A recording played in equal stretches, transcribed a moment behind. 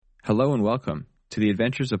Hello and welcome to the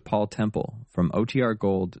Adventures of Paul Temple from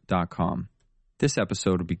OTRGold.com. This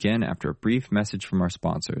episode will begin after a brief message from our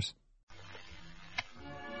sponsors.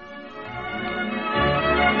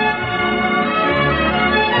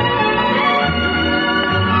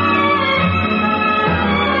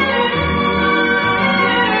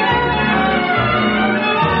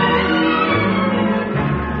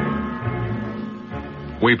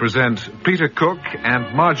 We present Peter Cook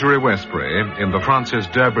and Marjorie Westbury in the Francis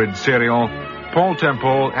Durbridge serial Paul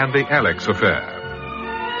Temple and the Alex Affair.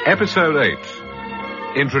 Episode 8.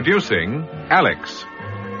 Introducing Alex.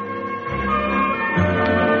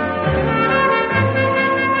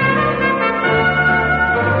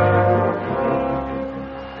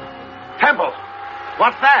 Temple,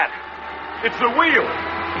 what's that? It's the wheel.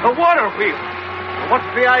 The water wheel. What's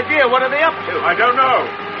the idea? What are they up to? I don't know.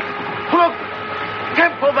 Look!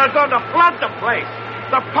 Temple, they're going to flood the place.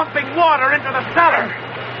 They're pumping water into the cellar.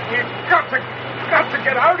 We've got to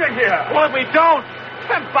get out of here. Well, if we don't,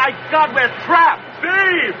 then by God, we're trapped.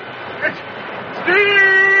 Steve!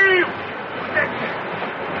 Steve!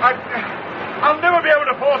 I'll never be able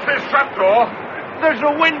to force this trapdoor. There's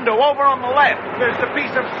a window over on the left. There's a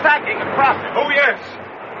piece of sacking across it. Oh, yes.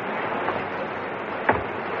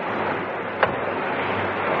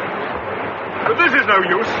 But this is no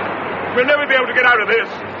use. We'll never be able to get out of this.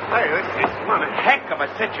 Hey, this is one heck of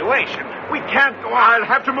a situation. We can't go on.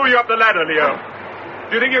 I'll have to move you up the ladder, Leo.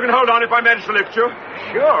 Do you think you can hold on if I manage to lift you?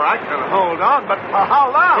 Sure, I can hold on, but for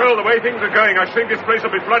how long? Well, the way things are going, I think this place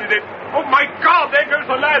will be flooded in. Oh, my God, there goes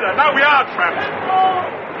the ladder. Now we are trapped.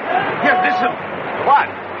 Here, listen.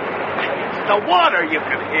 What? It's the water you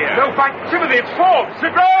can hear. No, by Timothy, it's Forbes.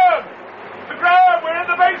 Segrave! Segrave, we're in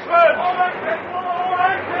the basement. All right,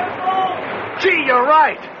 Temple. Gee, you're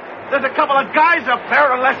right. There's a couple of guys up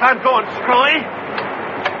there, unless I'm going screwy.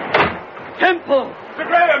 Temple! Sir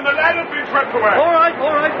Graham, the ladder's been swept away. All right.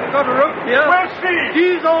 We've got a rope here. Where's Steve?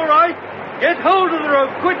 He's all right. Get hold of the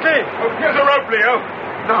rope, quickly. Oh, here's a rope, Leo.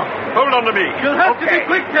 Now, hold on to me. You'll have to be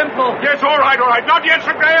quick, Temple. Yes, all right. Not yet,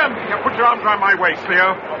 Sir Graham. Now, put your arms around my waist,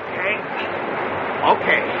 Leo.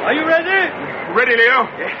 Okay. Are you ready? Ready, Leo?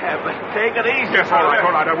 Yeah, but take it easy. Yes, all right,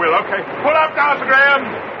 I will. Okay. Pull up now, Sir Graham.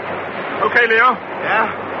 Okay, Leo?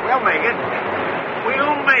 Yeah, we'll make it.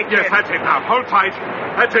 We'll make it. Yes, that's it now. Hold tight.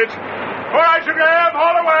 That's it. All right, Sir Graham,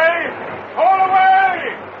 haul away. Haul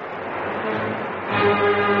away!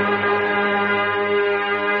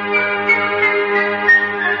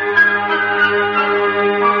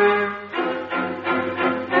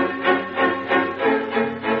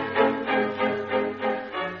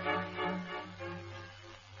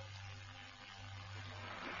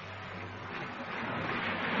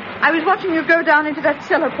 I was watching you go down into that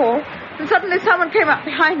cellar, Paul, and suddenly someone came up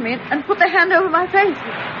behind me and put their hand over my face.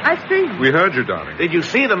 I screamed. We heard you, darling. Did you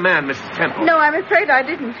see the man, Mrs. Temple? No, I'm afraid I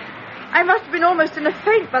didn't. I must have been almost in a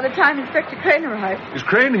faint by the time Inspector Crane arrived. Is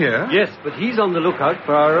Crane here? Yes, but he's on the lookout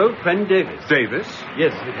for our old friend Davis. Davis?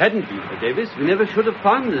 Yes, if it hadn't been for Davis, we never should have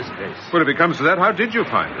found this place. Well, if it comes to that, how did you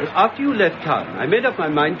find it? After you left town, I made up my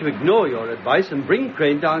mind to ignore your advice and bring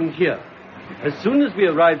Crane down here. As soon as we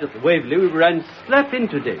arrived at the Waverley, we ran slap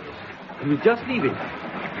into Davis. He was just leaving.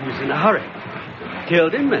 He was in a hurry.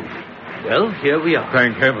 Killed him, and, well, here we are.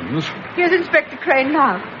 Thank heavens. Here's Inspector Crane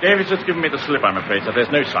now. Davis has given me the slip, I'm afraid, so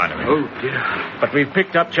there's no sign of him. Oh, dear. But we've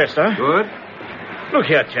picked up Chester. Good. Look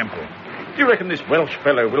here, Temple. Do you reckon this Welsh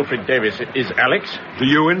fellow, Wilfred Davis, is Alex? Do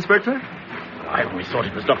you, Inspector? I always thought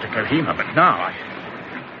it was Dr. Kohima, but now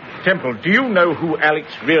Temple, do you know who Alex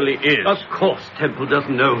really is? Of course, Temple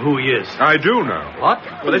doesn't know who he is. I do know. What?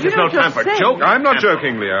 Well, this is no time for joking. I'm not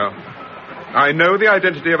joking, Leo. I know the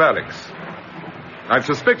identity of Alex. I've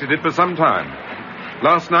suspected it for some time.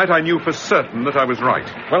 Last night I knew for certain that I was right.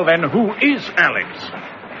 Well, then, who is Alex?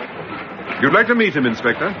 You'd like to meet him,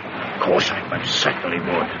 Inspector? Of course I most certainly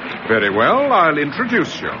would. Very well, I'll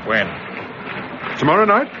introduce you. When? Tomorrow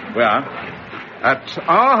night? Where? At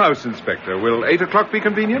our house, Inspector. Will 8 o'clock be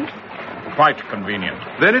convenient? Quite convenient.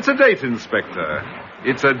 Then it's a date, Inspector.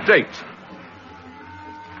 It's a date.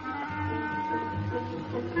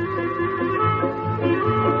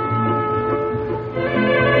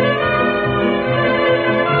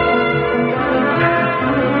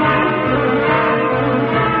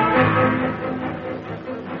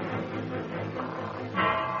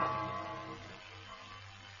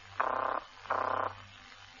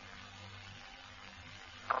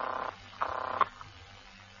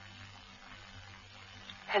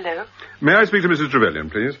 Hello? May I speak to Mrs. Trevelyan,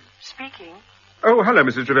 please? Speaking. Oh, hello,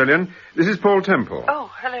 Mrs. Trevelyan. This is Paul Temple. Oh,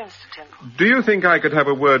 hello, Mr. Temple. Do you think I could have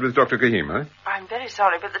a word with Dr. Kahima? I'm very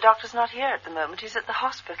sorry, but the doctor's not here at the moment. He's at the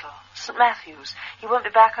hospital, St. Matthew's. He won't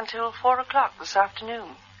be back until 4 o'clock this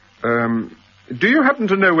afternoon. Do you happen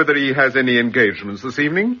to know whether he has any engagements this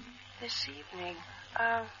evening? This evening?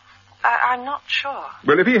 I'm not sure.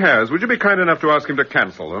 Well, if he has, would you be kind enough to ask him to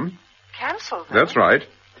cancel them? Cancel them? That's right.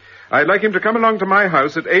 I'd like him to come along to my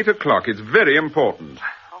house at 8 o'clock. It's very important.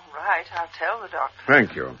 All right, I'll tell the doctor.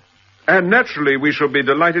 Thank you. And naturally, we shall be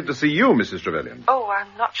delighted to see you, Mrs. Trevelyan. Oh,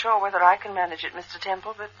 I'm not sure whether I can manage it, Mr.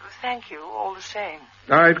 Temple, but thank you all the same.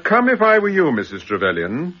 I'd come if I were you, Mrs.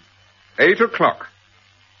 Trevelyan. 8 o'clock.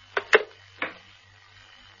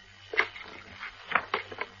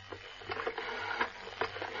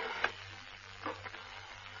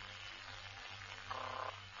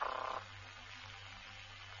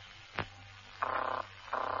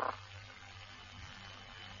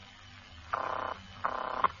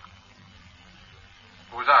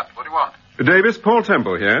 Davis, Paul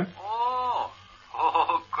Temple here.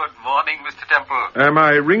 Oh, good morning, Mr. Temple. Am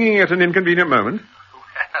I ringing at an inconvenient moment?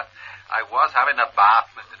 Well, I was having a bath,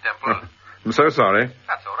 Mr. Temple. I'm so sorry.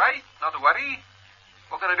 That's all right. Not to worry.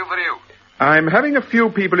 What can I do for you? I'm having a few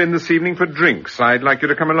people in this evening for drinks. I'd like you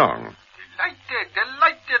to come along.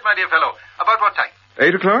 Delighted, my dear fellow. About what time?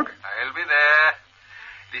 8 o'clock? I'll be there.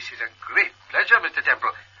 This is a great pleasure, Mr. Temple.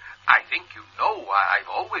 I think you know I've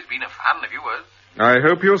always been a fan of yours. I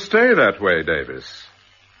hope you'll stay that way, Davis.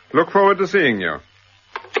 Look forward to seeing you.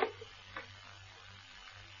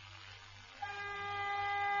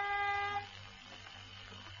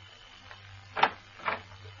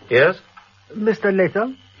 Yes? Mr.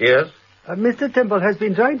 Latham? Yes? Mr. Temple has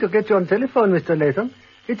been trying to get you on telephone, Mr. Latham.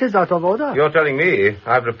 It is out of order. You're telling me.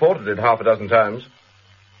 I've reported it half a dozen times.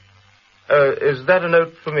 Is that a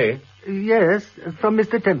note for me? Yes, from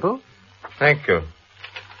Mr. Temple. Thank you.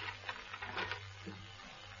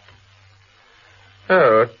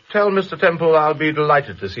 Oh, tell Mr. Temple I'll be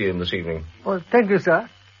delighted to see him this evening. Oh, thank you, sir.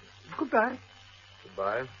 Goodbye.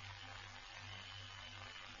 Goodbye.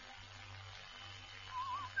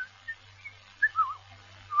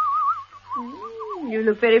 You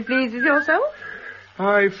look very pleased with yourself.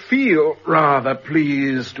 I feel rather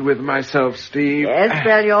pleased with myself, Steve. Yes,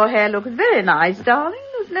 well, your hair looks very nice, darling.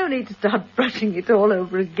 There's no need to start brushing it all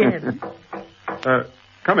over again.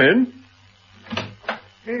 Come in.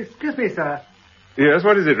 Excuse me, sir. Yes,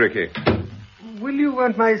 what is it, Ricky? Will you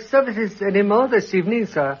want my services any more this evening,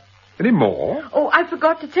 sir? Any more? Oh, I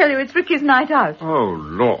forgot to tell you, it's Ricky's night out. Oh,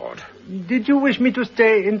 Lord. Did you wish me to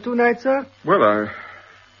stay in tonight, sir? Well,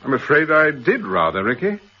 I'm afraid I did rather,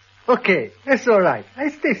 Ricky. Okay, that's all right. I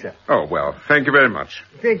stay, sir. Oh, well, thank you very much.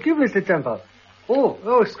 Thank you, Mr. Temple.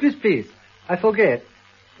 Oh, excuse please. I forget.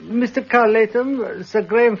 Mr. Carl Latham, Sir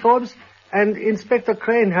Graham Forbes, and Inspector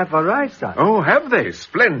Crane have arrived, sir. Oh, have they?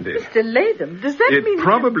 Splendid. Mr. Latham, does that mean... It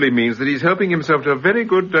probably means that he's helping himself to a very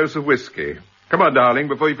good dose of whiskey. Come on, darling,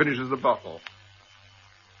 before he finishes the bottle.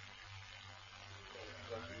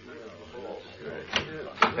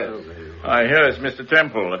 I hear it's Mr.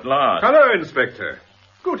 Temple at last. Hello, Inspector.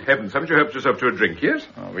 Good heavens, haven't you helped yourself to a drink yet?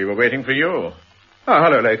 Oh, we were waiting for you. Oh,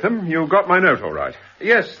 hello, Latham. You got my note all right.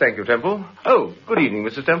 Yes, thank you, Temple. Oh, good evening,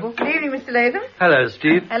 Mr. Temple. Good evening, Mr. Latham. Hello,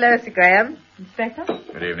 Steve. Hello, Sir Graham. Inspector?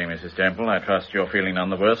 Good evening, Mrs. Temple. I trust you're feeling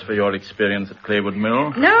none the worse for your experience at Claywood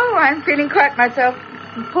Mill. No, I'm feeling quite myself.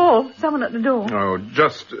 Paul, someone at the door. Oh,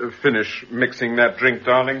 just finish mixing that drink,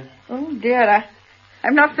 darling. Oh, dear,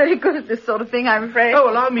 I'm not very good at this sort of thing, I'm afraid. Oh,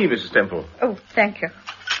 allow me, Mrs. Temple. Oh, thank you.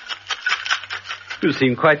 You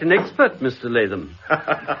seem quite an expert, Mr. Latham.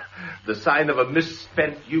 The sign of a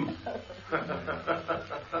misspent youth.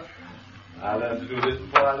 I learned to do this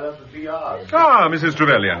before I learned the TR. Ah, Mrs.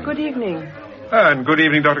 Trevelyan. Good evening. And good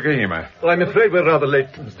evening, Dr. Kahima. Well, I'm afraid we're rather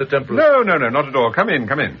late, Mr. Temple. No, not at all. Come in.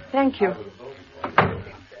 Thank you.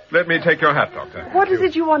 Let me take your hat, Doctor. What is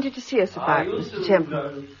it you wanted to see us about, Mr.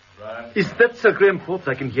 Temple? Is that Sir Graham Forbes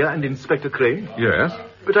I can hear and Inspector Crane? Yes.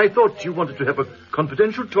 But I thought you wanted to have a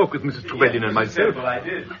confidential talk with Mrs. Trevelyan and myself.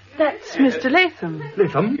 That's Mr. Latham.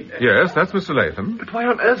 Latham? Yes, that's Mr. Latham. But why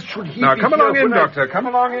on earth should he Now, be come here along in, when I- Doctor. Come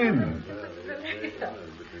along in.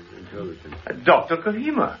 Dr.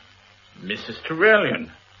 Kahima. Mrs.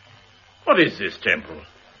 Trevelyan. What is this, Temple?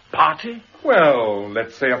 Party? Well,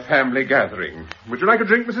 let's say a family gathering. Would you like a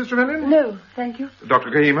drink, Mrs. Trevelyan? No, thank you.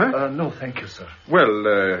 Dr. Kahima? No, thank you, sir.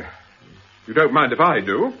 Well, you don't mind if I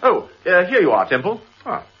do? Oh, here you are, Temple.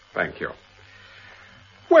 Ah, thank you.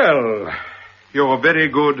 Well, your very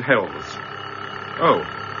good health. Oh,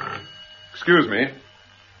 excuse me.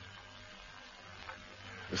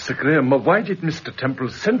 Sir Graham, why did Mr. Temple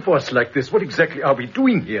send for us like this? What exactly are we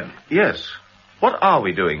doing here? Yes. What are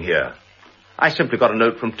we doing here? I simply got a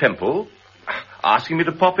note from Temple asking me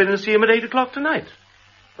to pop in and see him at 8 o'clock tonight.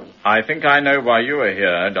 I think I know why you are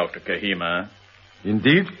here, Dr. Kohima.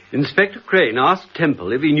 Indeed? Inspector Crane asked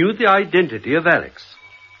Temple if he knew the identity of Alex.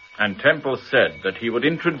 And Temple said that he would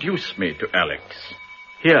introduce me to Alex.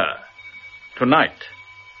 Here. Tonight.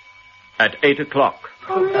 At 8 o'clock.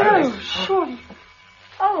 Oh, no, surely.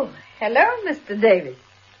 Oh, hello, Mr. Davis.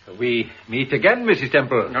 We meet again, Mrs.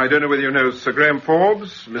 Temple. I don't know whether you know Sir Graham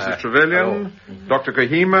Forbes, Mrs. Trevelyan, Dr.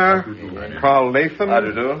 Kohima, Carl Latham. How do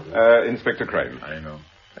you do? Inspector Crane. I know.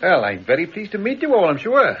 Well, I'm very pleased to meet you all, I'm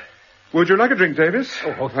sure. Would you like a drink, Davis?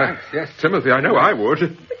 Oh, thanks, yes. Timothy, I know I would. But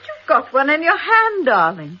you've got one in your hand,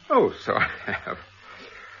 darling. Oh, so I have.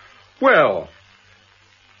 Well,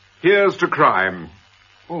 here's to crime.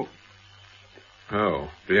 Oh,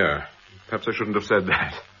 dear. Perhaps I shouldn't have said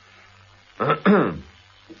that.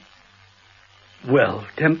 Well,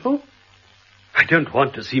 Temple, I don't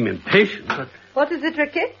want to seem impatient, but... What is it,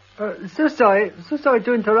 Ricky? So sorry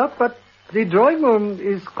to interrupt, but the drawing room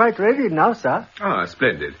is quite ready now, sir. Ah,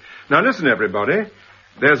 splendid. Now listen, everybody.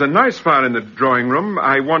 There's a nice fire in the drawing room.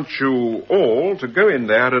 I want you all to go in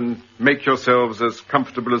there and make yourselves as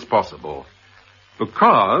comfortable as possible.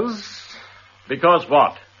 Because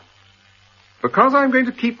what? Because I'm going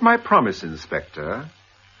to keep my promise, Inspector,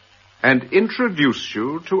 and introduce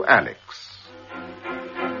you to Alex.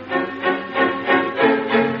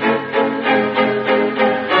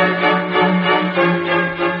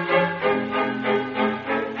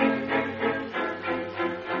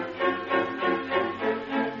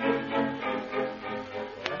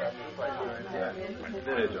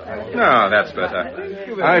 Ah, that's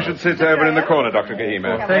better. I should sit over in the corner, Dr.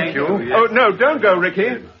 Kohima. Thank you. Oh, no, don't go,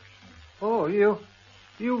 Ricky. Oh, you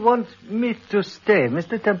want me to stay,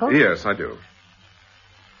 Mr. Temple? Yes, I do.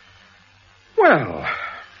 Well,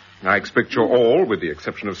 I expect you're all, with the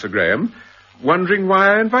exception of Sir Graham, wondering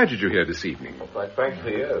why I invited you here this evening. Well, quite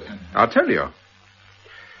frankly, yes. I'll tell you.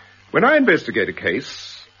 When I investigate a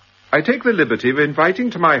case, I take the liberty of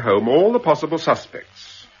inviting to my home all the possible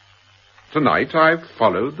suspects. Tonight, I've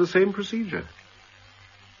followed the same procedure.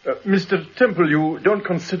 Mr. Temple, you don't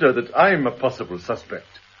consider that I'm a possible suspect?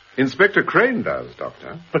 Inspector Crane does,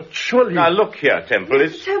 Doctor. But surely... Now, look here, Temple,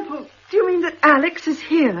 it's... Temple, do you mean that Alex is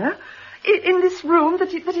here? In this room?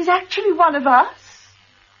 That he's actually one of us?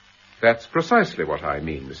 That's precisely what I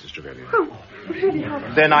mean, Mrs. Trevelyan. Oh, really?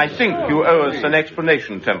 How... Then I think you owe us an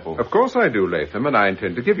explanation, Temple. Of course I do, Latham, and I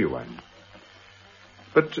intend to give you one.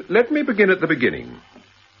 But let me begin at the beginning.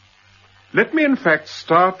 Let me, in fact,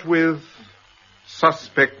 start with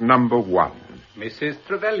suspect number 1. Mrs.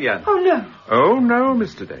 Trevelyan. Oh, no. Oh, no,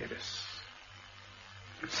 Mr. Davis.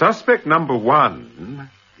 Suspect number 1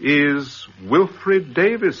 is Wilfred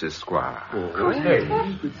Davis, Esquire.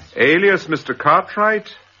 Alias Mr. Cartwright,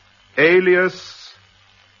 alias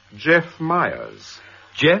Jeff Myers.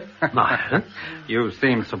 Jeff Myers? You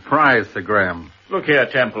seem surprised, Sir Graham. Look here,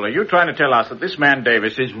 Temple, are you trying to tell us that this man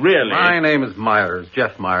Davis is really... My name is Myers,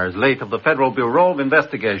 Jeff Myers, late of the Federal Bureau of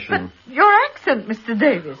Investigation. But your accent, Mr.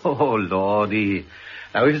 Davis. Oh, Lordy.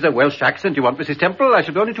 Now, if it's a Welsh accent you want, Mrs. Temple, I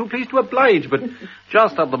should be only too pleased to oblige, but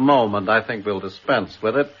just at the moment, I think we'll dispense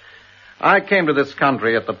with it. I came to this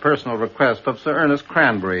country at the personal request of Sir Ernest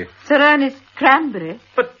Cranberry. Sir Ernest Cranberry?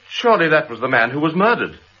 But surely that was the man who was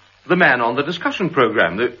murdered. The man on the discussion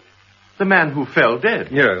program. The man who fell dead.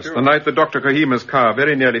 Yes, the night that Dr. Kohima's car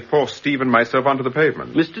very nearly forced Steve and myself onto the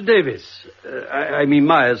pavement. Mr. Davis, I mean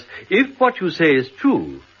Myers, if what you say is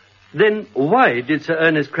true, then why did Sir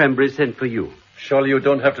Ernest Cranberry send for you? Surely you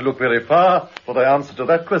don't have to look very far for the answer to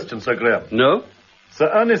that question, Sir Graham. No? Sir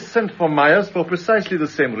Ernest sent for Myers for precisely the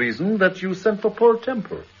same reason that you sent for Paul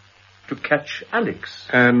Temple. To catch Alex.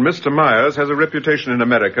 And Mr. Myers has a reputation in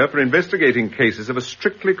America for investigating cases of a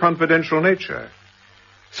strictly confidential nature.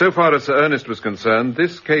 So far as Sir Ernest was concerned,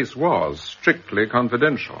 this case was strictly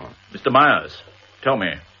confidential. Mr. Myers, tell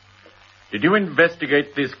me, did you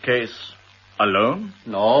investigate this case alone?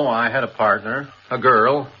 No, I had a partner, a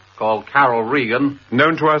girl, called Carol Regan.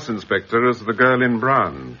 Known to us, Inspector, as the girl in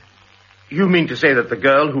brown. You mean to say that the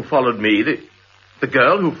girl who followed me, the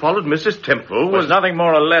girl who followed Mrs. Temple was nothing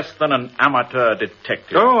more or less than an amateur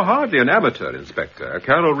detective. Oh, hardly an amateur, Inspector.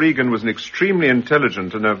 Carol Regan was an extremely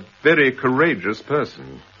intelligent and a very courageous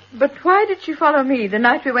person. But why did she follow me the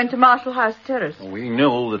night we went to Marshall House Terrace? We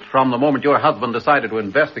knew that from the moment your husband decided to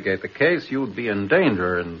investigate the case, you'd be in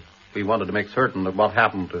danger, and we wanted to make certain that what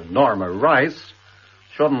happened to Norma Rice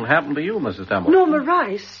shouldn't happen to you, Mrs. Temple. Norma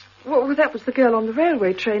Rice? Well, that was the girl on the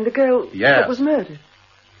railway train, the girl that was murdered.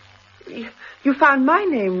 You found my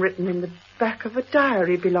name written in the back of a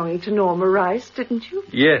diary belonging to Norma Rice, didn't you?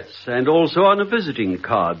 Yes, and also on a visiting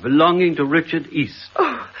card belonging to Richard East.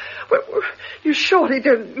 Oh, well, you surely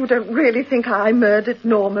don't really think I murdered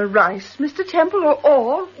Norma Rice, Mr. Temple,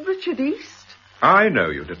 or Richard East? I know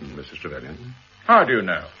you didn't, Mrs. Trevelyan. How do you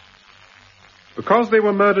know? Because they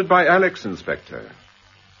were murdered by Alex, Inspector.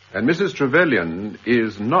 And Mrs. Trevelyan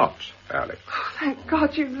is not Alex. Oh, thank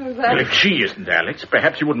God you know that. Well, if she isn't Alex,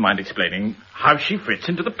 perhaps you wouldn't mind explaining how she fits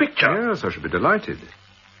into the picture. Yes, I should be delighted.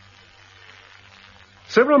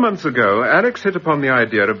 Several months ago, Alex hit upon the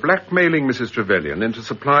idea of blackmailing Mrs. Trevelyan into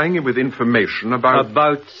supplying him with information about...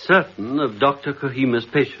 About certain of Dr. Kohima's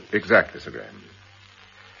patients. Exactly, Sir Graham.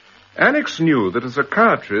 Alex knew that a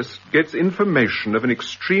psychiatrist gets information of an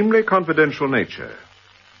extremely confidential nature.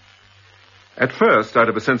 At first, out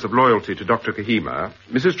of a sense of loyalty to Dr. Kohima,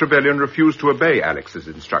 Mrs. Trevelyan refused to obey Alex's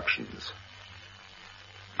instructions.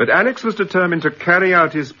 But Alex was determined to carry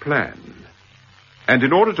out his plan. And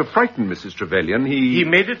in order to frighten Mrs. Trevelyan, He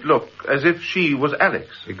made it look as if she was Alex.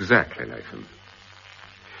 Exactly, Latham.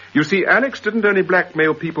 You see, Alex didn't only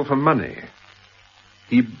blackmail people for money.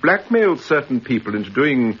 He blackmailed certain people into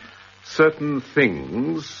doing certain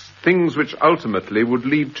things which ultimately would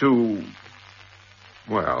lead to...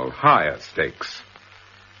 well, higher stakes.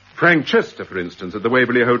 Frank Chester, for instance, at the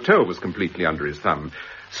Waverley Hotel was completely under his thumb.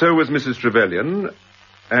 So was Mrs. Trevelyan,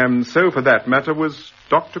 and so, for that matter, was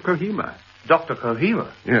Dr. Kohima. Dr.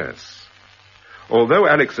 Kohima? Yes. Although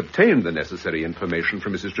Alex obtained the necessary information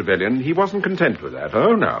from Mrs. Trevelyan, he wasn't content with that.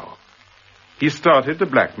 Oh, no. He started to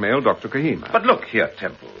blackmail Dr. Kohima. But look here,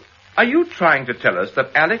 Temple. Are you trying to tell us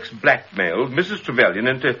that Alex blackmailed Mrs. Trevelyan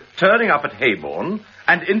into turning up at Haybourne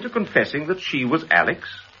and into confessing that she was Alex?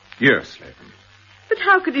 Yes, Latham. But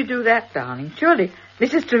how could he do that, darling? Surely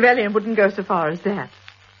Mrs. Trevelyan wouldn't go so far as that.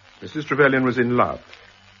 Mrs. Trevelyan was in love,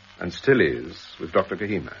 and still is, with Dr.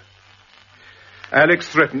 Kohima. Alex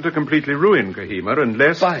threatened to completely ruin Kohima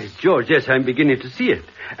unless... By George, yes, I'm beginning to see it.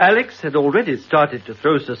 Alex had already started to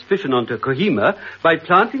throw suspicion onto Kohima by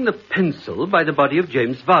planting the pencil by the body of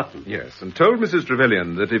James Vartan. Yes, and told Mrs.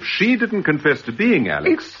 Trevelyan that if she didn't confess to being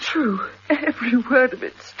Alex... It's true. Every word of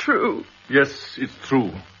it's true. Yes, it's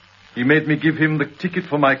true. He made me give him the ticket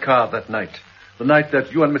for my car that night. The night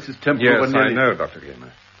that you and Mrs. Temple were nearly... Yes, I know, Dr.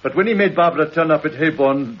 Kohima. But when he made Barbara turn up at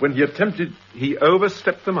Haybourne, when he attempted... He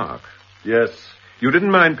overstepped the mark. Yes. You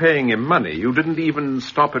didn't mind paying him money. You didn't even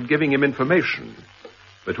stop at giving him information.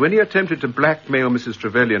 But when he attempted to blackmail Mrs.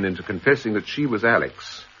 Trevelyan into confessing that she was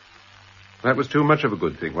Alex, that was too much of a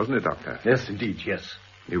good thing, wasn't it, Doctor? Yes, indeed, yes.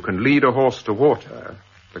 You can lead a horse to water,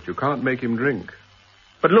 but you can't make him drink.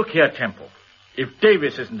 But look here, Temple. If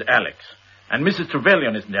Davis isn't Alex, and Mrs.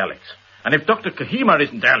 Trevelyan isn't Alex, and if Dr. Kohima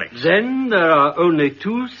isn't Alex... Then there are only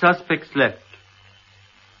two suspects left.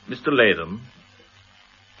 Mr. Latham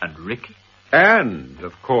and Ricky. And,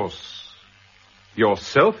 of course,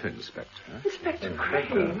 yourself, Inspector. Inspector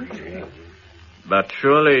Crane. But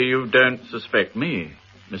surely you don't suspect me,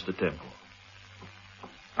 Mr. Temple.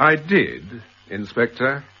 I did,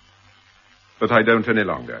 Inspector, but I don't any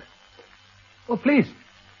longer. Oh, please,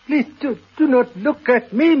 do not look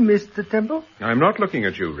at me, Mr. Temple. I'm not looking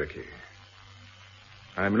at you, Ricky.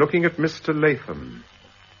 I'm looking at Mr. Latham.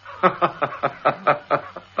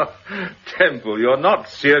 Temple, you're not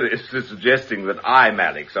seriously suggesting that I'm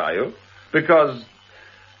Alex, are you? Because...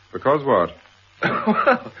 Because what?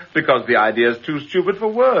 Because the idea's too stupid for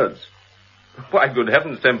words. Why, good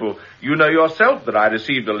heavens, Temple, you know yourself that I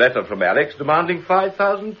received a letter from Alex demanding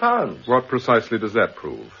 £5,000. What precisely does that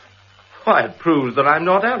prove? Why, it proves that I'm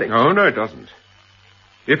not Alex. Oh, no, it doesn't.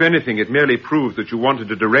 If anything, it merely proves that you wanted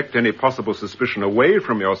to direct any possible suspicion away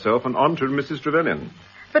from yourself and onto Mrs. Trevelyan.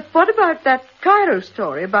 But what about that Cairo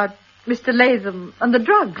story about Mr. Latham and the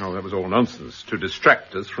drugs? Oh, that was all nonsense to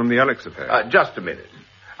distract us from the Alex affair. Just a minute.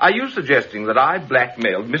 Are you suggesting that I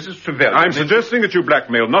blackmailed Mrs. Trevelyan? I'm suggesting that you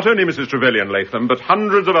blackmailed not only Mrs. Trevelyan, Latham, but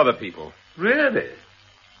hundreds of other people. Really?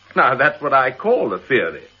 Now, that's what I call a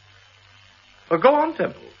theory. Well, go on,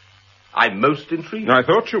 Temple. I'm most intrigued. I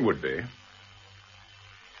thought you would be.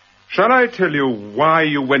 Shall I tell you why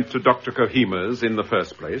you went to Dr. Kohima's in the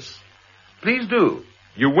first place? Please do.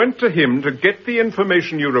 You went to him to get the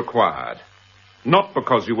information you required, not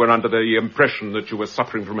because you were under the impression that you were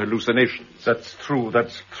suffering from hallucinations. That's true,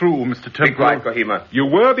 Mr. Temple. Be quiet, Kohima. You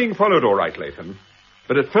were being followed all right, Latham,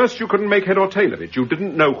 but at first you couldn't make head or tail of it. You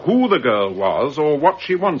didn't know who the girl was or what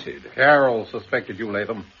she wanted. Carol suspected you,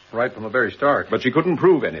 Latham, right from the very start. But she couldn't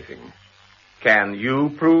prove anything. Can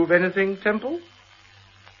you prove anything, Temple?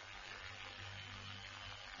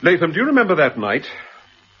 Latham, do you remember that night?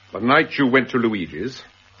 The night you went to Luigi's?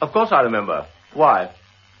 Of course I remember. Why?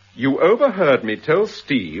 You overheard me tell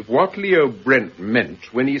Steve what Leo Brent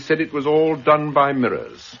meant when he said it was all done by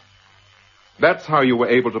mirrors. That's how you were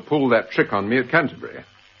able to pull that trick on me at Canterbury.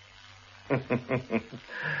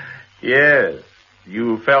 Yes,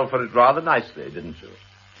 you fell for it rather nicely, didn't you?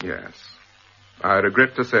 Yes. I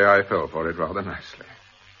regret to say I fell for it rather nicely.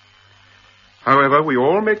 However, we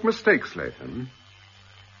all make mistakes, Latham.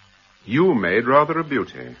 You made rather a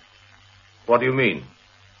beauty. What do you mean?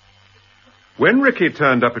 When Ricky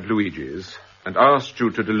turned up at Luigi's and asked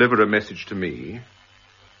you to deliver a message to me,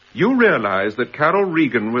 you realized that Carol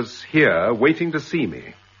Regan was here waiting to see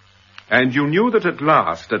me. And you knew that at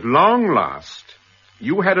long last,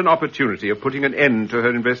 you had an opportunity of putting an end to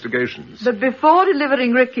her investigations. But before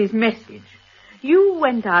delivering Ricky's message, you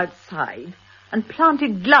went outside and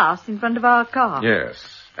planted glass in front of our car. Yes.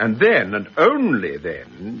 And then, and only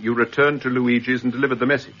then, you returned to Luigi's and delivered the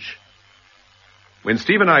message. When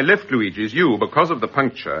Steve and I left Luigi's, you, because of the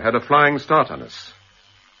puncture, had a flying start on us.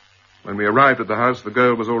 When we arrived at the house, the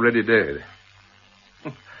girl was already dead.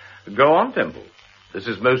 Go on, Temple. This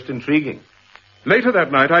is most intriguing. Later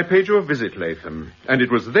that night, I paid you a visit, Latham, and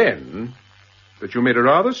it was then that you made a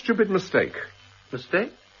rather stupid mistake.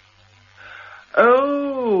 Mistake?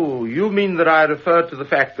 Oh, you mean that I referred to the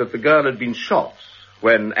fact that the girl had been shot,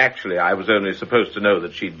 when actually I was only supposed to know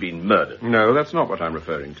that she'd been murdered? No, that's not what I'm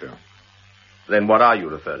referring to. Then what are you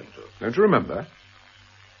referring to? Don't you remember?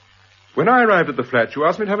 When I arrived at the flat, you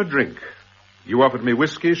asked me to have a drink. You offered me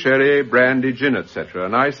whiskey, sherry, brandy, gin, etc.,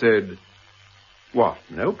 and I said, what,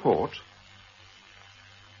 no port?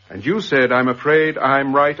 And you said, I'm afraid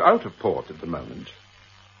I'm right out of port at the moment.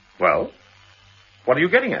 Well, what are you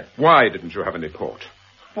getting at? Why didn't you have any port?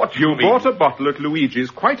 What do you mean? You bought a bottle at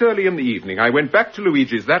Luigi's quite early in the evening. I went back to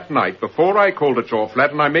Luigi's that night before I called at your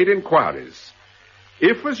flat and I made inquiries.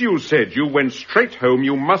 If, as you said, you went straight home,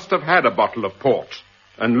 you must have had a bottle of port.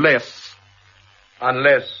 Unless...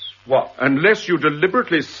 Unless what? Unless you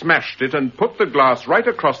deliberately smashed it and put the glass right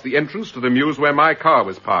across the entrance to the mews where my car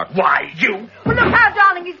was parked. Why, you... Well, look out,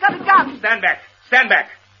 darling, he's got a gun. Stand back. Stand back.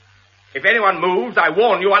 If anyone moves, I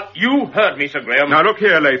warn you, You heard me, Sir Graham. Now, look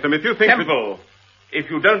here, Latham, if you think... Temple, if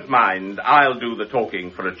you don't mind, I'll do the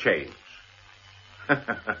talking for a change.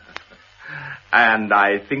 And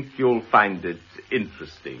I think you'll find it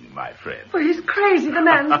interesting, my friend. Well, he's crazy. The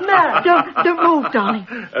man's mad. Don't move, darling.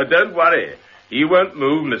 Don't worry. He won't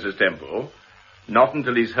move, Mrs. Temple. Not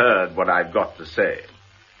until he's heard what I've got to say.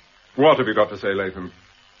 What have you got to say, Latham?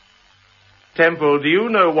 Temple, do you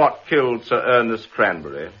know what killed Sir Ernest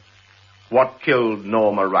Cranberry? What killed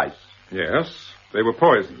Norma Rice? Yes, they were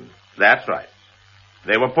poisoned. That's right.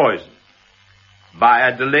 They were poisoned. By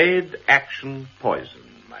a delayed action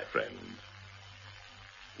poison, my friend.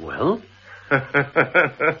 Well?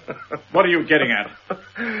 What are you getting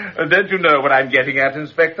at? Don't you know what I'm getting at,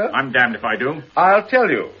 Inspector? I'm damned if I do. I'll tell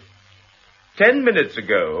you. 10 minutes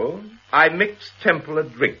ago, I mixed Temple a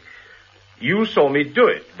drink. You saw me do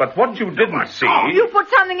it, but what you didn't see... Oh, you put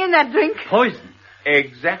something in that drink. Poison.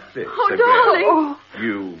 Exactly. Oh, Sir darling. Graham.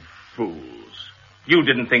 You fools. You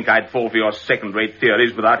didn't think I'd fall for your second-rate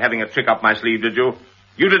theories without having a trick up my sleeve, did you?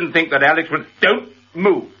 You didn't think that Alex would... Don't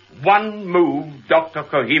move. One move, Dr.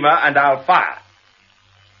 Kohima, and I'll fire.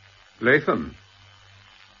 Latham,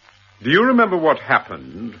 do you remember what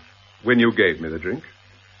happened when you gave me the drink?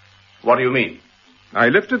 What do you mean? I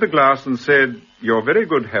lifted the glass and said, your very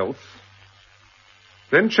good health,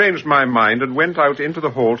 then changed my mind and went out into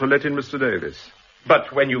the hall to let in Mr. Davis.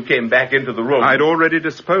 But when you came back into the room... I'd already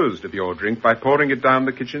disposed of your drink by pouring it down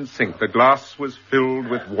the kitchen sink. The glass was filled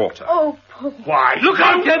with water. Oh, poor... Why, look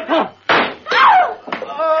out, Temple!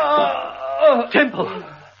 Temple,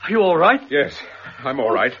 are you all right? Yes, I'm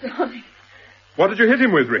all right. What did you hit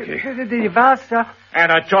him with, Ricky? The vase, sir.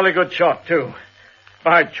 And a jolly good shot, too.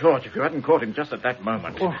 By George, if you hadn't caught him just at that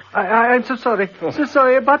moment. Oh, I'm so sorry. So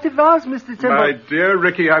sorry about the vase, Mr. Temple. My dear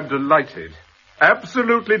Ricky, I'm delighted.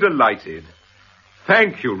 Absolutely delighted.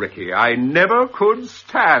 Thank you, Ricky. I never could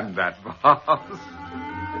stand that vase.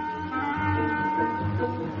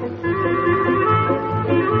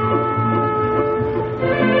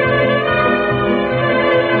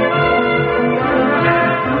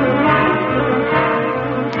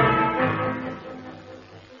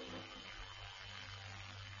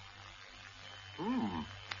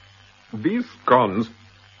 These scones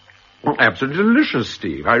are absolutely delicious,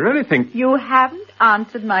 Steve. I really think... You haven't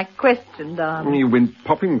answered my question, darling. You've been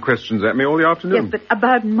popping questions at me all the afternoon. Yes, but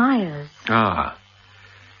about Myers. Ah.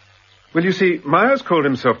 Well, you see, Myers called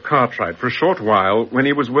himself Cartwright for a short while when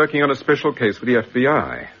he was working on a special case for the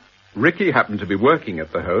FBI. Ricky happened to be working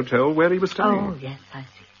at the hotel where he was staying. Oh, yes, I see.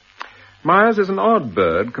 Myers is an odd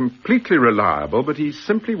bird, completely reliable, but he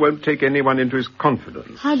simply won't take anyone into his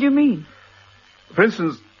confidence. How do you mean? For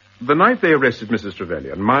instance, the night they arrested Mrs.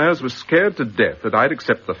 Trevelyan, Myers was scared to death that I'd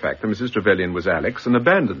accept the fact that Mrs. Trevelyan was Alex and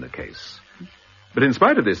abandon the case. But in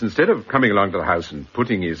spite of this, instead of coming along to the house and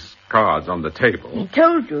putting his cards on the table... He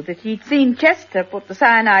told you that he'd seen Chester put the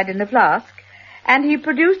cyanide in the flask, and he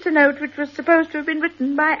produced a note which was supposed to have been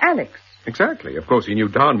written by Alex. Exactly. Of course, he knew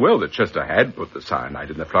darn well that Chester had put the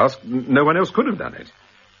cyanide in the flask. No one else could have done it.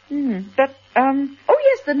 But, oh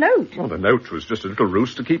yes, the note. Well, the note was just a little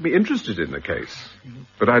ruse to keep me interested in the case.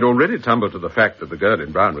 But I'd already tumbled to the fact that the girl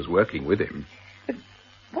in brown was working with him. But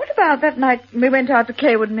what about that night we went out to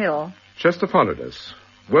Claywood Mill? Chester followed us.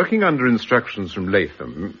 Working under instructions from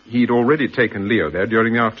Latham, he'd already taken Leo there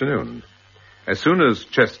during the afternoon. As soon as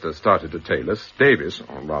Chester started to tail us, Davis,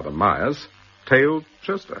 or rather Myers, tailed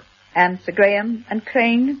Chester. And Sir Graham and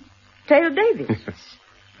Crane tailed Davis. Yes.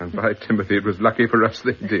 And by Timothy, it was lucky for us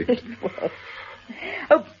they did. It was.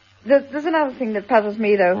 Oh, there's another thing that puzzles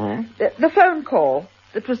me, though. The phone call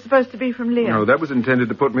that was supposed to be from Leo. No, that was intended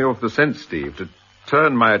to put me off the scent, Steve, to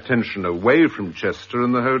turn my attention away from Chester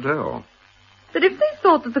and the hotel. But if they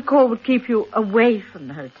thought that the call would keep you away from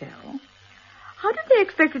the hotel, how did they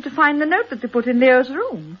expect you to find the note that they put in Leo's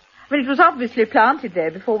room? I mean, it was obviously planted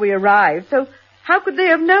there before we arrived, so how could they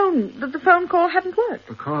have known that the phone call hadn't worked?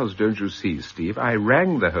 Because, don't you see, Steve, I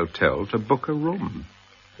rang the hotel to book a room.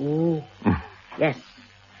 Oh, yes.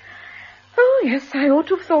 Oh, yes, I ought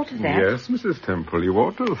to have thought of that. Yes, Mrs. Temple, you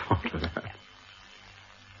ought to have thought of that.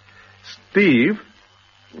 Steve,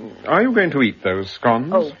 are you going to eat those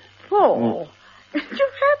scones? Oh, Paul, you've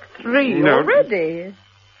had 3 already.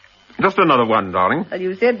 Just another one, darling. Well,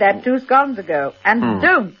 you said that 2 scones ago. And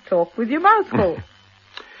don't talk with your mouth full.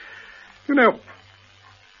 You know,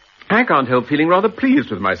 I can't help feeling rather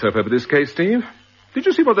pleased with myself over this case, Steve. Did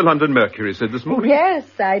you see what the London Mercury said this morning? Yes,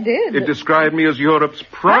 I did. It described me as Europe's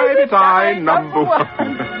private eye number one.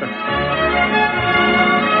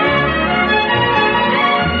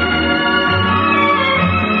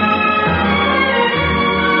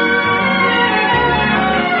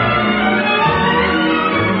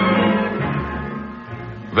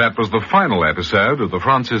 That was the final episode of the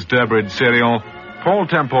Francis Durbridge serial, Paul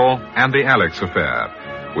Temple and the Alex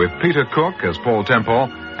Affair, with Peter Cook as Paul Temple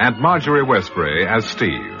and Marjorie Westbury as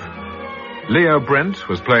Steve. Leo Brent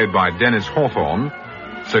was played by Dennis Hawthorne,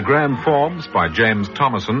 Sir Graham Forbes by James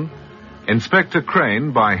Thomason, Inspector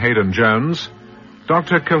Crane by Hayden Jones,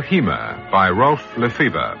 Dr. Kohima by Rolf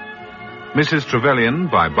Lefebvre, Mrs. Trevelyan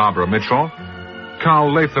by Barbara Mitchell,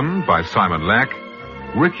 Carl Latham by Simon Lack,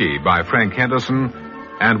 Ricky by Frank Henderson,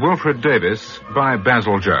 and Wilfred Davis by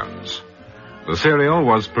Basil Jones. The serial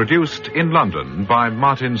was produced in London by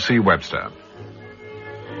Martin C. Webster.